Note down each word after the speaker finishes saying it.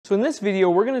So in this video,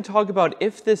 we're going to talk about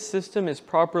if this system is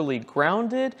properly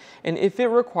grounded and if it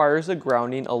requires a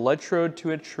grounding electrode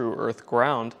to a true earth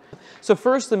ground. So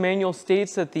first, the manual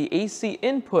states that the AC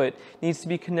input needs to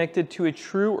be connected to a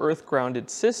true earth grounded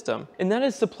system, and that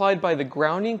is supplied by the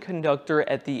grounding conductor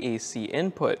at the AC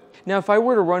input. Now, if I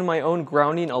were to run my own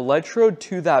grounding electrode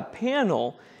to that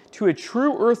panel, to a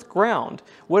true earth ground,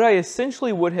 what I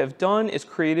essentially would have done is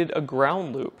created a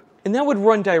ground loop. And that would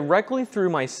run directly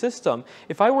through my system.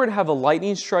 If I were to have a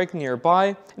lightning strike nearby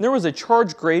and there was a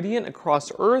charge gradient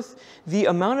across Earth, the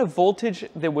amount of voltage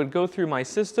that would go through my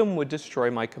system would destroy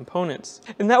my components.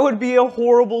 And that would be a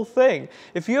horrible thing.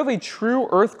 If you have a true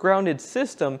Earth grounded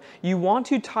system, you want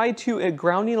to tie to a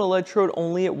grounding electrode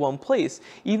only at one place.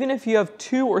 Even if you have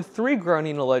 2 or 3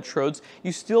 grounding electrodes,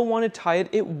 you still want to tie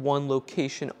it at one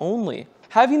location only.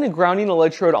 Having a grounding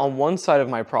electrode on one side of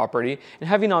my property and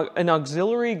having an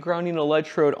auxiliary grounding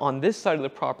electrode on this side of the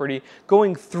property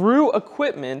going through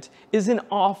equipment is an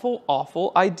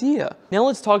awful idea. Now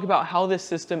let's talk about how this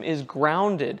system is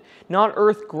grounded. Not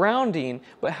earth grounding,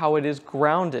 but how it is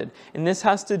grounded. And this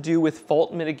has to do with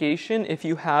fault mitigation if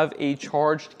you have a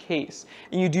charged case.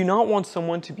 And you do not want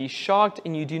someone to be shocked,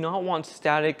 and you do not want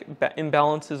static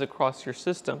imbalances across your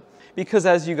system. Because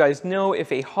as you guys know,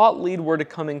 if a hot lead were to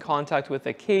come in contact with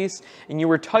a case and you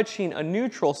were touching a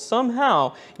neutral,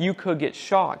 somehow you could get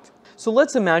shocked. So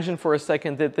let's imagine for a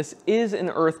second that this is an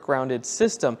earth grounded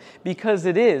system, because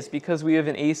it is, because we have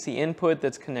an AC input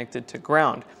that's connected to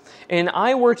ground. And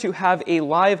I were to have a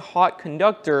live hot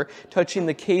conductor touching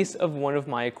the case of one of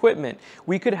my equipment.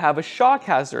 We could have a shock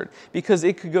hazard because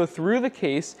it could go through the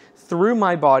case, through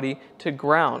my body to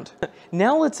ground.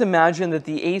 Now let's imagine that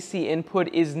the AC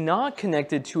input is not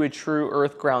connected to a true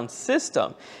earth ground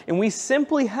system, and we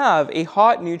simply have a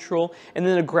hot neutral and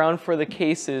then a ground for the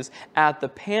cases at the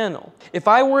panel. If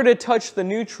I were to touch the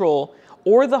neutral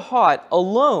or the hot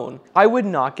alone, I would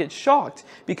not get shocked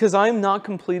because I'm not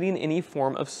completing any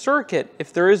form of circuit.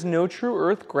 If there is no true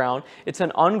earth ground, it's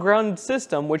an ungrounded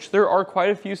system, which there are quite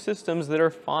a few systems that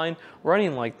are fine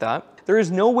running like that. There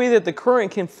is no way that the current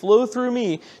can flow through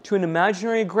me to an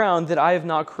imaginary ground that I have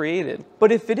not created.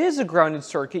 But if it is a grounded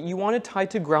circuit, you want to tie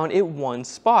to ground at one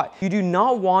spot. You do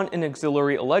not want an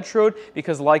auxiliary electrode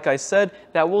because, like I said,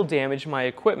 that will damage my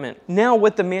equipment. Now,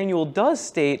 what the manual does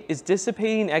state is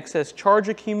dissipating excess charge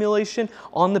accumulation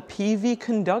on the PV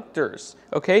conductors.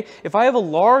 Okay, if I have a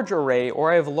large array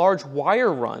or I have large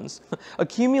wire runs,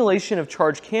 accumulation of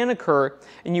charge can occur,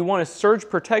 and you want a surge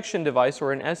protection device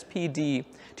or an SPD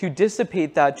to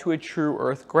dissipate that to a true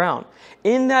earth ground.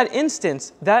 In that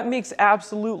instance, that makes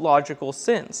absolute logical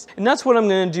sense. And that's what I'm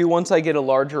going to do once I get a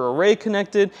larger array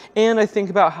connected and I think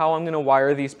about how I'm going to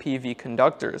wire these PV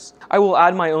conductors. I will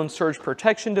add my own surge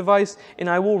protection device and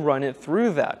I will run it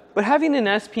through that. But having an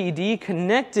SPD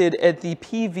connected at the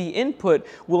PV input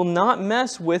will not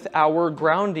mess with our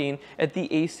grounding at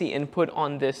the AC input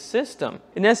on this system.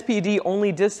 An SPD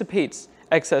only dissipates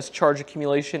excess charge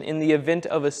accumulation in the event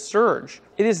of a surge.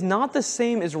 It is not the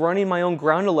same as running my own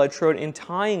ground electrode and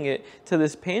tying it to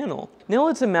this panel. Now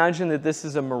let's imagine that this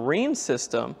is a marine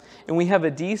system and we have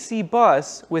a DC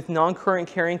bus with non-current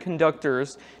carrying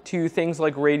conductors to things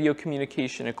like radio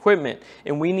communication equipment,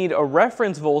 and we need a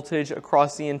reference voltage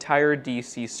across the entire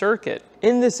DC circuit.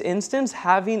 In this instance,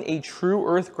 having a true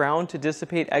earth ground to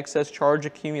dissipate excess charge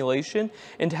accumulation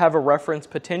and to have a reference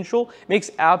potential makes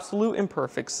absolute and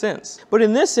perfect sense. But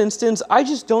in this instance, I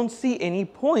just don't see any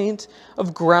point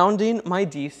of grounding my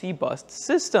DC bus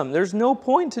system. There's no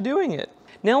point to doing it.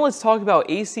 Now let's talk about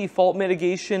AC fault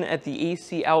mitigation at the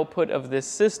AC output of this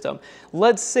system.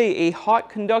 Let's say a hot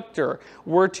conductor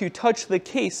were to touch the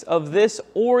case of this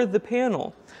or the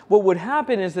panel. What would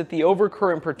happen is that the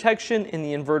overcurrent protection in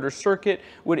the inverter circuit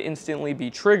would instantly be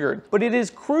triggered. But it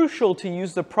is crucial to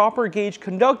use the proper gauge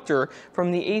conductor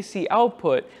from the AC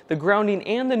output, the grounding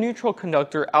and the neutral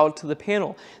conductor out to the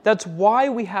panel. That's why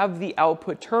we have the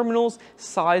output terminals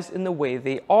sized in the way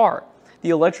they are. The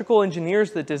electrical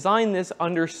engineers that designed this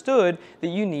understood that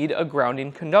you need a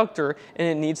grounding conductor and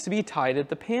it needs to be tied at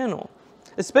the panel.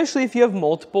 Especially if you have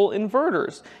multiple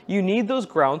inverters, you need those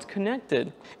grounds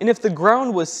connected. And if the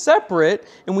ground was separate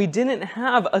and we didn't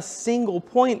have a single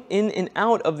point in and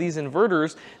out of these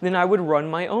inverters, then I would run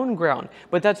my own ground.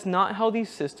 But that's not how these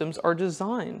systems are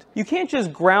designed. You can't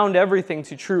just ground everything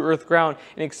to true earth ground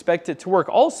and expect it to work.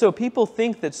 Also, people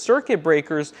think that circuit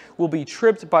breakers will be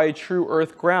tripped by a true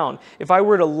earth ground. If I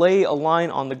were to lay a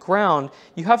line on the ground,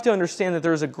 you have to understand that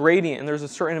there's a gradient and there's a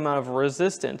certain amount of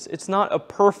resistance. It's not a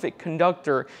perfect conductor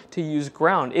conductor to use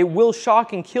ground. It will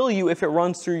shock and kill you if it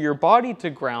runs through your body to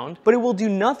ground, but it will do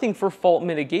nothing for fault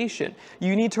mitigation.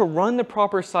 You need to run the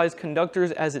proper size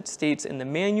conductors as it states in the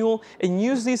manual and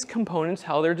use these components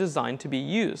how they're designed to be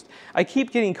used. I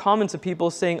keep getting comments of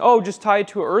people saying, oh, just tie it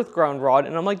to an earth ground rod,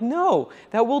 and I'm like, no,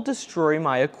 that will destroy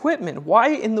my equipment. Why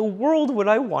in the world would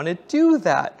I want to do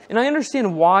that? And I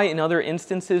understand why in other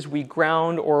instances we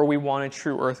ground or we want a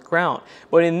true earth ground,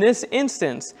 but in this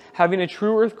instance, having a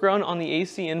true earth ground on the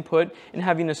AC input and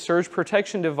having a surge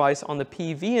protection device on the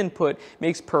PV input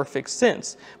makes perfect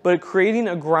sense, but creating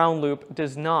a ground loop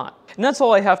does not. And that's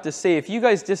all I have to say. If you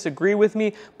guys disagree with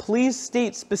me, please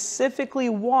state specifically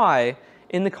why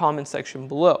in the comment section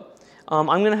below. I'm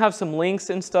going to have some links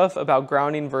and stuff about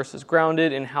grounding versus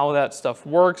grounded and how that stuff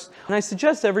works, and I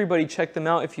suggest everybody check them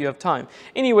out if you have time.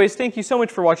 Anyways, thank you so much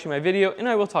for watching my video, and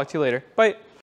I will talk to you later. Bye!